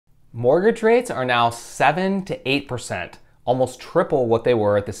Mortgage rates are now 7 to 8%, almost triple what they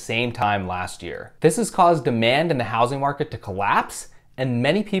were at the same time last year. This has caused demand in the housing market to collapse, and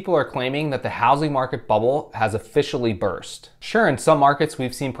many people are claiming that the housing market bubble has officially burst. Sure, in some markets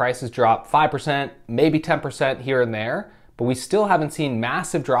we've seen prices drop 5%, maybe 10% here and there, but we still haven't seen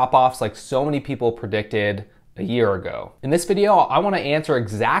massive drop-offs like so many people predicted a year ago. In this video, I want to answer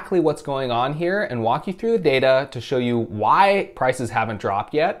exactly what's going on here and walk you through the data to show you why prices haven't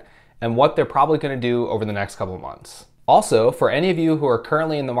dropped yet and what they're probably going to do over the next couple of months. Also, for any of you who are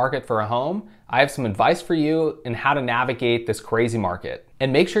currently in the market for a home, I have some advice for you in how to navigate this crazy market.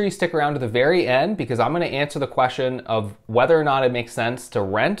 And make sure you stick around to the very end because I'm going to answer the question of whether or not it makes sense to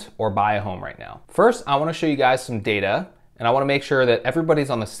rent or buy a home right now. First, I want to show you guys some data, and I want to make sure that everybody's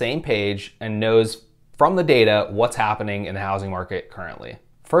on the same page and knows from the data what's happening in the housing market currently.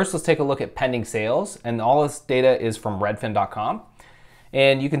 First, let's take a look at pending sales, and all this data is from redfin.com.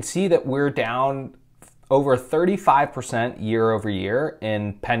 And you can see that we're down over 35% year over year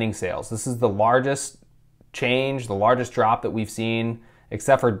in pending sales. This is the largest change, the largest drop that we've seen,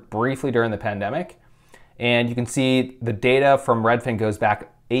 except for briefly during the pandemic. And you can see the data from Redfin goes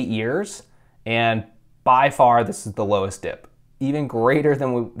back 8 years, and by far this is the lowest dip, even greater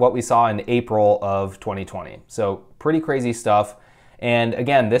than what we saw in April of 2020. So pretty crazy stuff. And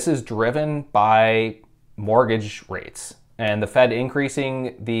again, this is driven by mortgage rates and the Fed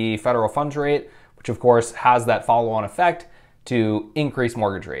increasing the federal funds rate, which of course has that follow-on effect to increase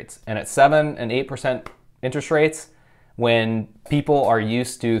mortgage rates. And at 7 and 8% interest rates, when people are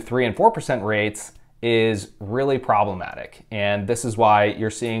used to 3 and 4% rates, is really problematic. And this is why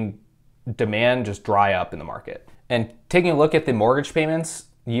you're seeing demand just dry up in the market. And taking a look at the mortgage payments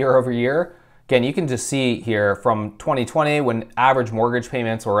year over year, again, you can just see here from 2020 when average mortgage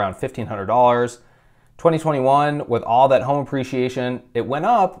payments were around $1,500. 2021, with all that home appreciation, it went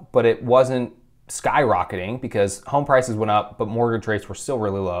up, but it wasn't skyrocketing because home prices went up, but mortgage rates were still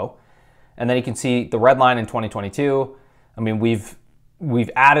really low. And then you can see the red line in 2022. I mean, we've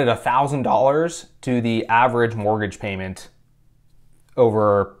added $1,000 to the average mortgage payment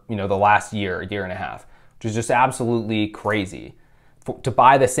over the last year and a half, which is just absolutely crazy. To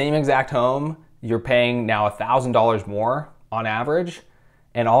buy the same exact home, you're paying now $1,000 more on average,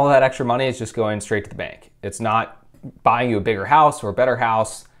 and all of that extra money is just going straight to the bank. It's not buying you a bigger house or a better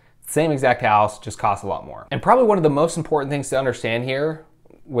house. Same exact house, just costs a lot more. And probably one of the most important things to understand here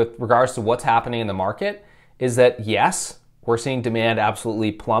with regards to what's happening in the market is that yes, we're seeing demand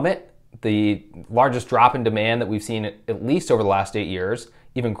absolutely plummet. The largest drop in demand that we've seen at least over the last 8 years,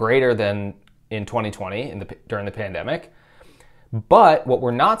 even greater than in 2020 during the pandemic. But what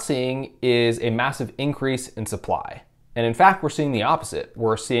we're not seeing is a massive increase in supply. And in fact, we're seeing the opposite.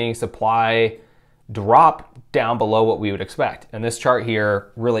 We're seeing supply drop down below what we would expect. And this chart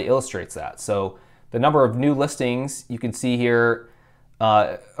here really illustrates that. So the number of new listings you can see here,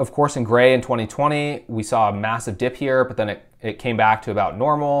 of course in gray in 2020, we saw a massive dip here, but then it came back to about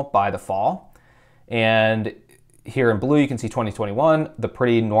normal by the fall. And here in blue, you can see 2021, the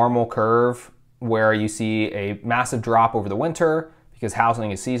pretty normal curve where you see a massive drop over the winter because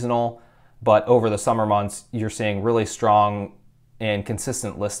housing is seasonal. But over the summer months, you're seeing really strong and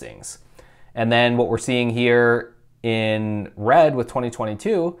consistent listings. And then what we're seeing here in red with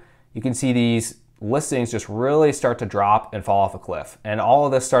 2022, you can see these listings just really start to drop and fall off a cliff. And all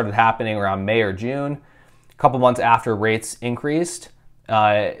of this started happening around May or June, a couple months after rates increased.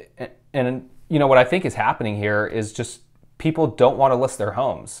 And what I think is happening here is just people don't want to list their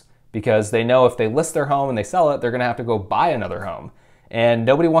homes because they know if they list their home and they sell it, they're going to have to go buy another home. And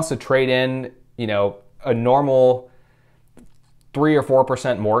nobody wants to trade in, a normal 3 or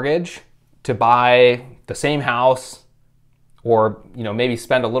 4% mortgage to buy the same house, or maybe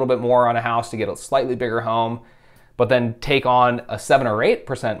spend a little bit more on a house to get a slightly bigger home, but then take on a 7 or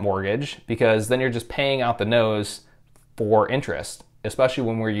 8% mortgage because then you're just paying out the nose for interest, especially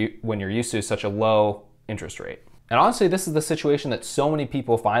when you're used to such a low interest rate. And honestly, this is the situation that so many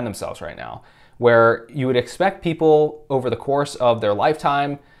people find themselves right now, where you would expect people over the course of their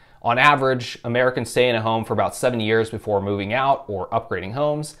lifetime, on average, Americans stay in a home for about 7 years before moving out or upgrading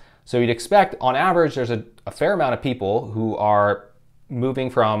homes. So you'd expect, on average, there's a fair amount of people who are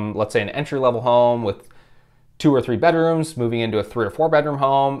moving from, let's say, an entry-level home with 2 or 3 bedrooms, moving into a 3 or 4 bedroom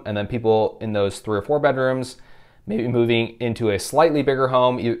home, and then people in those 3 or 4 bedrooms maybe moving into a slightly bigger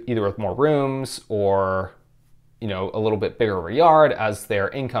home, either with more rooms or a little bit bigger of a yard as their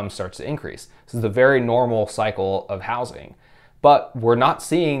income starts to increase. This is a very normal cycle of housing. But we're not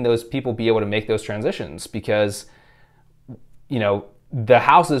seeing those people be able to make those transitions because, the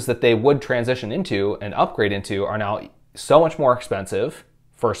houses that they would transition into and upgrade into are now so much more expensive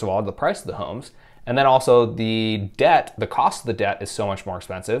first of all, the price of the homes. And then also the debt, the cost of the debt is so much more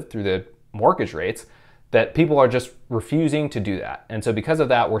expensive through the mortgage rates that people are just refusing to do that. And so because of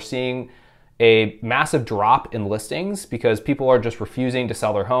that, we're seeing a massive drop in listings because people are just refusing to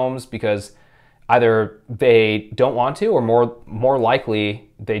sell their homes because either they don't want to, or more likely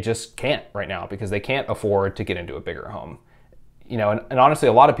they just can't right now because they can't afford to get into a bigger home. You know, and honestly,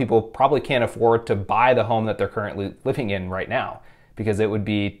 a lot of people probably can't afford to buy the home that they're currently living in right now because it would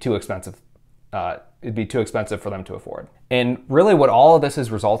be too expensive. It'd be too expensive for them to afford. And really what all of this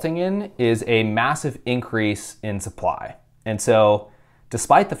is resulting in is a massive increase in supply. And so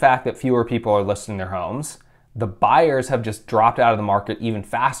despite the fact that fewer people are listing their homes, the buyers have just dropped out of the market even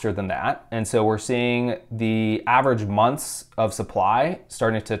faster than that. And so we're seeing the average months of supply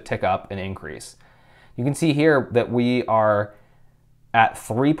starting to tick up and increase. You can see here that we are at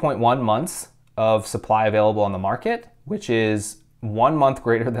 3.1 months of supply available on the market, which is 1 month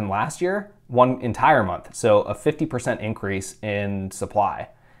greater than last year, one entire month. So a 50% increase in supply.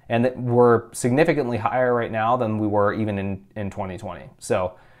 And that we're significantly higher right now than we were even in 2020.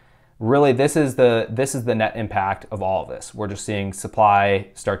 So really this is the net impact of all of this. We're just seeing supply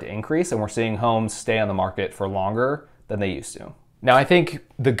start to increase, and we're seeing homes stay on the market for longer than they used to. Now I think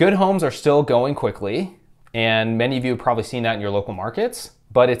the good homes are still going quickly, and many of you have probably seen that in your local markets,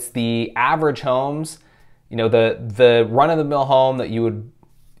 but it's the average homes, you know, the run-of-the-mill home that you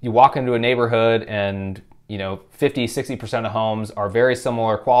walk into a neighborhood and, you know, 50, 60% of homes are very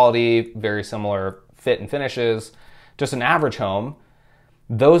similar quality, very similar fit and finishes, just an average home.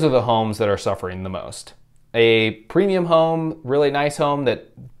 Those are the homes that are suffering the most. A premium home, really nice home that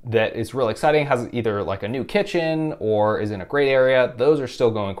is really exciting, has either like a new kitchen or is in a great area, those are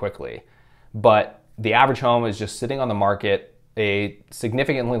still going quickly. But the average home is just sitting on the market a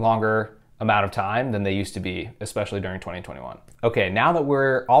significantly longer amount of time than they used to be, especially during 2021. Okay, now that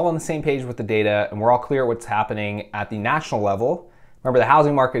we're all on the same page with the data and we're all clear what's happening at the national level, remember the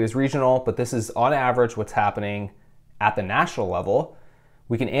housing market is regional, but this is on average what's happening at the national level,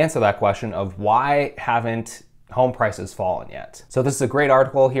 we can answer that question of why haven't home prices fallen yet? So this is a great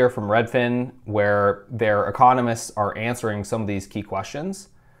article here from Redfin where their economists are answering some of these key questions.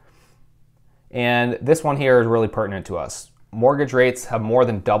 And this one here is really pertinent to us. Mortgage rates have more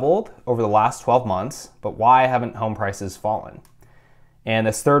than doubled over the last 12 months, but why haven't home prices fallen? And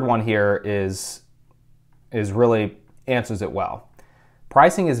this third one here is really answers it well.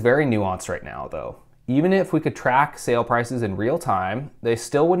 Pricing is very nuanced right now though. Even if we could track sale prices in real time, they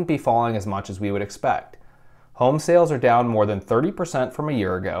still wouldn't be falling as much as we would expect. Home sales are down more than 30% from a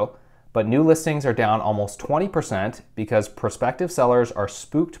year ago, but new listings are down almost 20% because prospective sellers are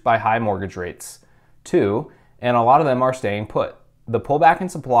spooked by high mortgage rates too, and a lot of them are staying put. The pullback in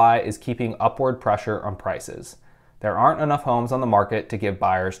supply is keeping upward pressure on prices. There aren't enough homes on the market to give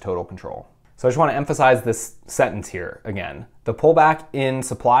buyers total control. So I just want to emphasize this sentence here again. The pullback in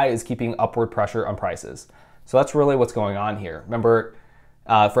supply is keeping upward pressure on prices. So that's really what's going on here. Remember,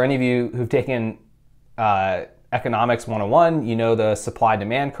 for any of you who've taken Economics 101, you know the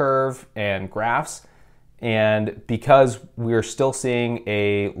supply-demand curve and graphs. And because we're still seeing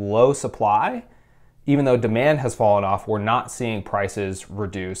a low supply, even though demand has fallen off, we're not seeing prices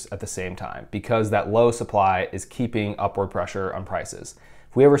reduce at the same time because that low supply is keeping upward pressure on prices.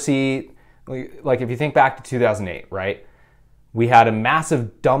 If we ever see, like if you think back to 2008, right? We had a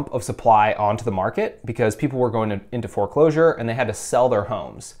massive dump of supply onto the market because people were going into foreclosure and they had to sell their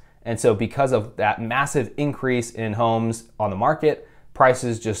homes. And so because of that massive increase in homes on the market,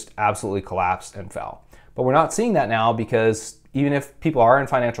 prices just absolutely collapsed and fell. But we're not seeing that now because even if people are in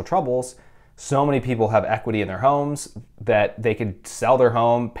financial troubles, so many people have equity in their homes that they could sell their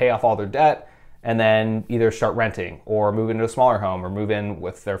home, pay off all their debt, and then either start renting or move into a smaller home or move in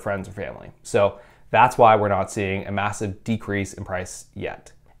with their friends or family. So that's why we're not seeing a massive decrease in price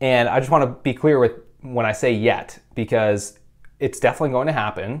yet. And I just want to be clear with when I say yet, because it's definitely going to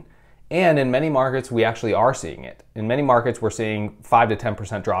happen. And in many markets, we actually are seeing it. In many markets, we're seeing 5 to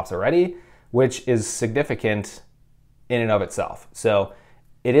 10% drops already, which is significant in and of itself. So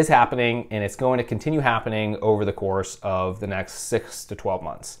it is happening, and it's going to continue happening over the course of the next 6 to 12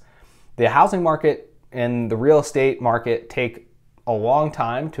 months. The housing market and the real estate market take a long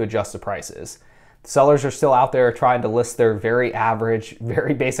time to adjust to prices. Sellers are still out there trying to list their very average,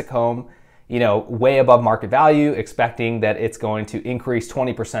 very basic home, you know, way above market value, expecting that it's going to increase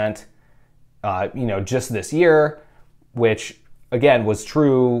 20%, you know, just this year, which again was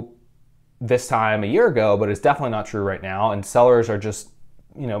true this time a year ago, but it's definitely not true right now. And sellers are just,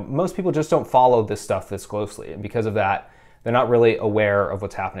 you know, most people just don't follow this stuff this closely. And because of that, they're not really aware of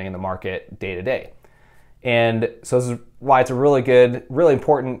what's happening in the market day to day. And so this is why it's a really good, really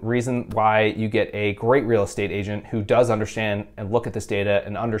important reason why you get a great real estate agent who does understand and look at this data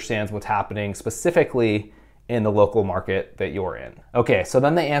and understands what's happening specifically in the local market that you're in. Okay, so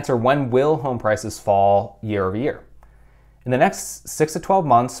then they answer, when will home prices fall year over year? In the next 6 to 12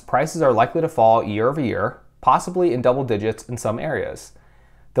 months, prices are likely to fall year over year, possibly in double digits in some areas.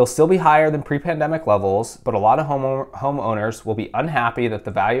 They'll still be higher than pre-pandemic levels, but a lot of homeowners will be unhappy that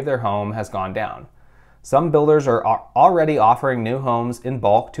the value of their home has gone down. Some builders are already offering new homes in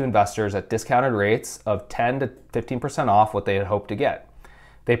bulk to investors at discounted rates of 10 to 15% off what they had hoped to get.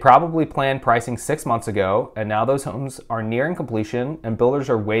 They probably planned pricing 6 months ago, and now those homes are nearing completion and builders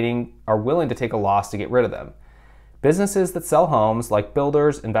are willing to take a loss to get rid of them. Businesses that sell homes, like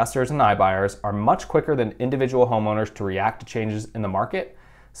builders, investors, and iBuyers, are much quicker than individual homeowners to react to changes in the market.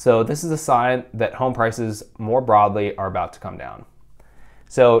 So this is a sign that home prices more broadly are about to come down.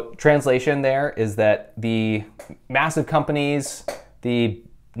 So translation there is that the massive companies, the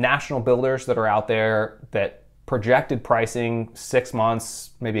national builders that are out there that projected pricing 6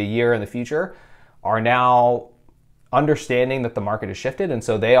 months, maybe a year in the future, are now understanding that the market has shifted, and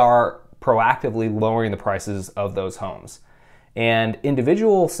so they are proactively lowering the prices of those homes. And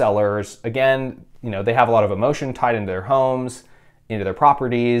individual sellers, again, they have a lot of emotion tied into their homes, into their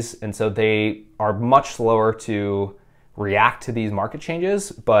properties, and so they are much slower to react to these market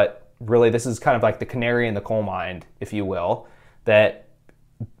changes. But really, this is kind of like the canary in the coal mine, if you will, that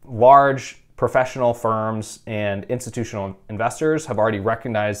large professional firms and institutional investors have already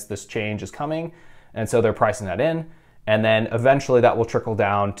recognized this change is coming, and so they're pricing that in. And then eventually that will trickle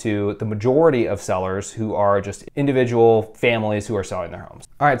down to the majority of sellers who are just individual families who are selling their homes.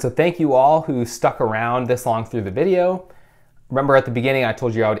 All right, so thank you all who stuck around this long through the video. Remember at the beginning I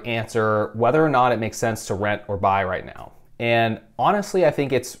told you I would answer whether or not it makes sense to rent or buy right now. And honestly, I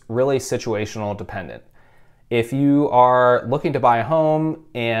think it's really situational dependent. If you are looking to buy a home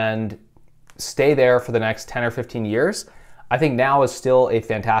and stay there for the next 10 or 15 years, I think now is still a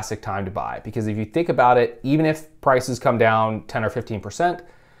fantastic time to buy, because if you think about it, even if prices come down 10 or 15%,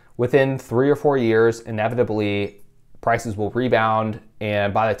 within 3 or 4 years, inevitably prices will rebound.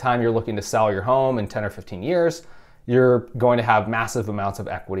 And by the time you're looking to sell your home in 10 or 15 years, you're going to have massive amounts of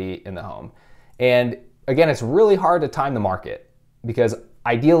equity in the home. And again, it's really hard to time the market, because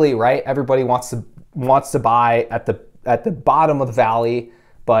ideally, right, everybody wants to buy at the bottom of the valley,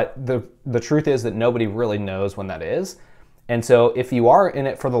 but the truth is that nobody really knows when that is. And so if you are in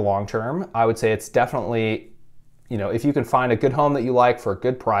it for the long term, I would say it's definitely, if you can find a good home that you like for a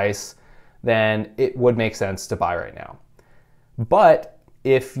good price, then it would make sense to buy right now. But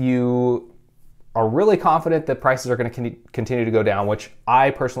if you are really confident that prices are going to continue to go down, which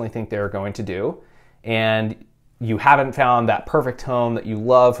I personally think they're going to do, and you haven't found that perfect home that you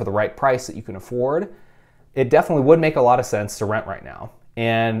love for the right price that you can afford, it definitely would make a lot of sense to rent right now.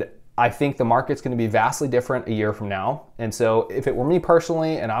 And I think the market's going to be vastly different a year from now. And so if it were me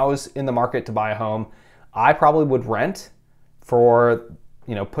personally and I was in the market to buy a home, I probably would rent for,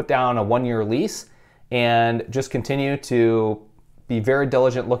 put down a 1-year lease and just continue to be very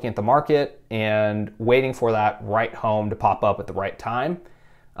diligent looking at the market and waiting for that right home to pop up at the right time,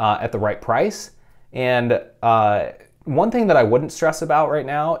 at the right price. And one thing that I wouldn't stress about right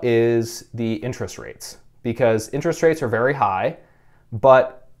now is the interest rates, because interest rates are very high,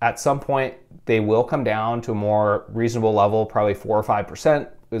 but at some point they will come down to a more reasonable level. Probably 4 or 5%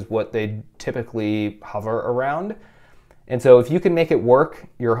 is what they typically hover around. And so if you can make it work,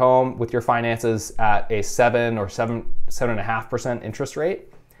 your home with your finances at a 7 or 7.5% interest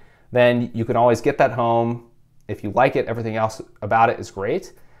rate, then you can always get that home. If you like it, everything else about it is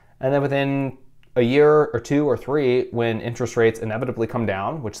great. And then within a year or 2 or 3, when interest rates inevitably come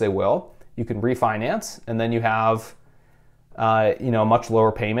down, which they will, you can refinance, and then you have a much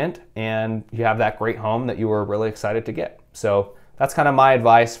lower payment, and you have that great home that you were really excited to get. So that's kind of my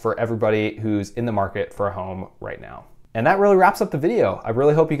advice for everybody who's in the market for a home right now. And that really wraps up the video. I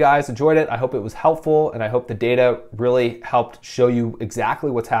really hope you guys enjoyed it. I hope it was helpful, and I hope the data really helped show you exactly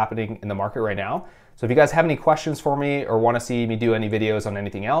what's happening in the market right now. So if you guys have any questions for me or want to see me do any videos on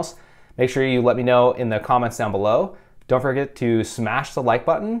anything else, make sure you let me know in the comments down below. Don't forget to smash the like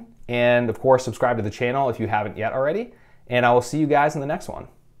button, and of course subscribe to the channel if you haven't yet already. And I will see you guys in the next one.